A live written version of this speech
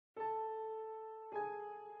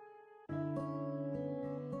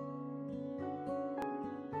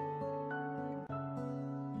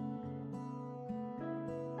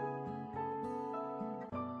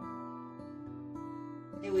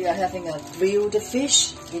We are having a grilled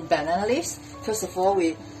fish in banana leaves. First of all,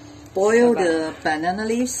 we boil the banana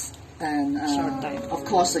leaves and of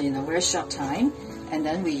course in a very short time, and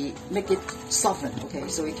then we make it soften, okay,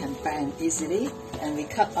 so it can bend easily, and we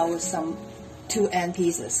cut out some 2 end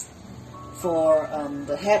pieces for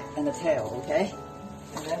the head and the tail, okay,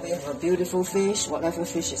 and then we have a beautiful fish. Whatever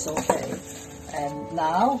fish is okay. And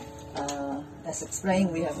now, as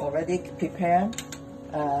explained, we have already prepared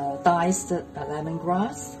diced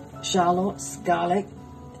lemongrass, shallots, garlic,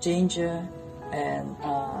 ginger, and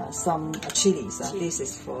some chilies. This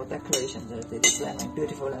is for decoration. This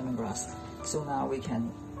beautiful lemongrass. So now we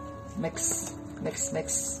can mix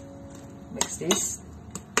this.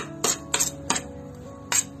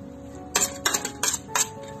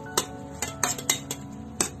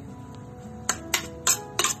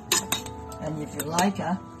 And if you like,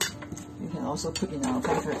 you can also put in our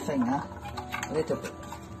favorite thing, a little bit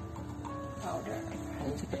powder, a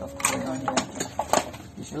little bit of coriander.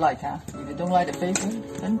 If you like, if you don't like the flavor,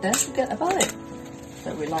 then forget about it.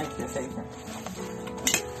 That we like the flavor.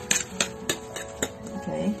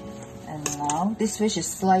 Okay, and now this fish is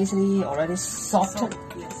slightly already salted.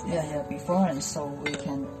 Yeah, before, and so we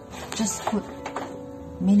can just put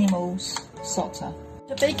minimal salt.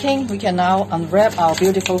 The baking, we can now unwrap our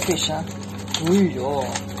beautiful fish. Ooh,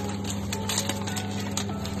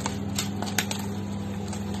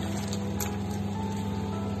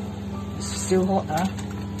 it's still hot, Now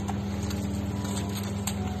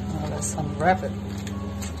let's unwrap it.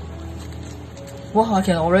 Wow, I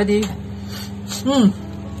can already.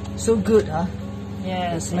 So good,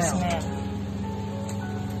 Yeah, the smell.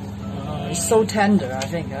 It's so tender, I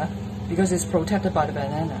think, because it's protected by the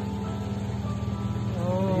banana.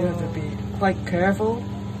 You have to be quite careful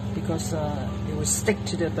because it will stick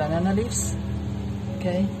to the banana leaves.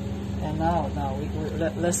 Okay, and now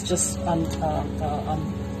let's just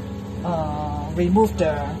remove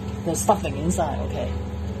the stuffing inside. Okay,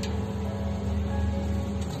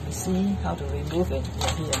 you see how to remove it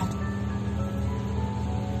here.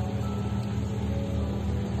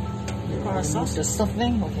 Remove the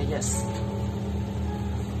stuffing. Okay, yes.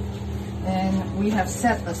 And we have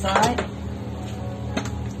set aside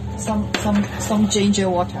some ginger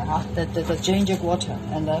water, the ginger water,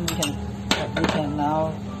 and then we can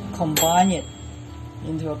now combine it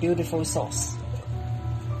into a beautiful sauce.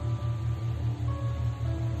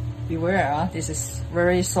 Beware, this is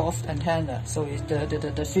very soft and tender, so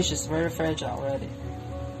the fish is very fragile already.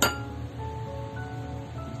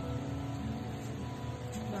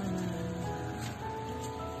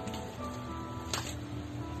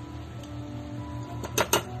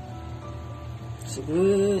 So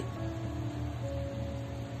good.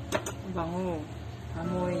 Bango,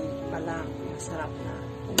 amoy pa lang, masarap na.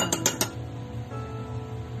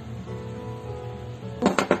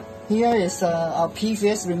 Here is our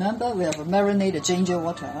previous. Remember, we have marinated ginger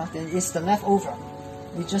water. It's the leftover.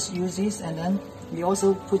 We just use this, and then we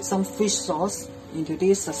also put some fish sauce into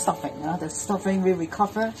this stuffing. The stuffing will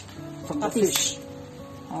recover from the fish.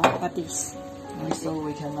 And so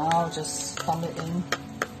we can now just dump it in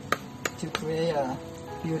to create a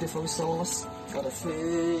beautiful sauce for the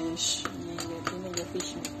fish.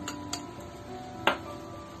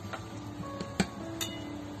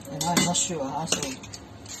 And I'm not sure, so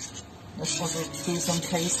let's also do some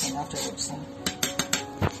tasting afterwards.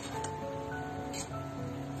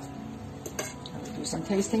 I'll do some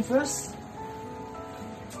tasting first.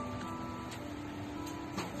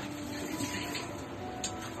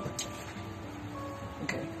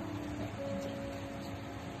 Okay.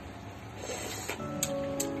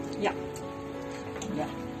 Yeah.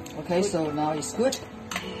 Okay, so now it's good,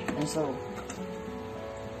 and so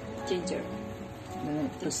Ginger.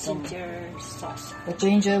 put some Ginger sauce. the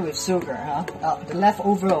ginger with sugar, the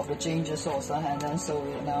leftover of the ginger sauce, and then so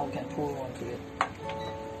we now can pour onto it.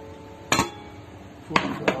 Pour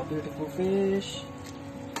into our beautiful fish.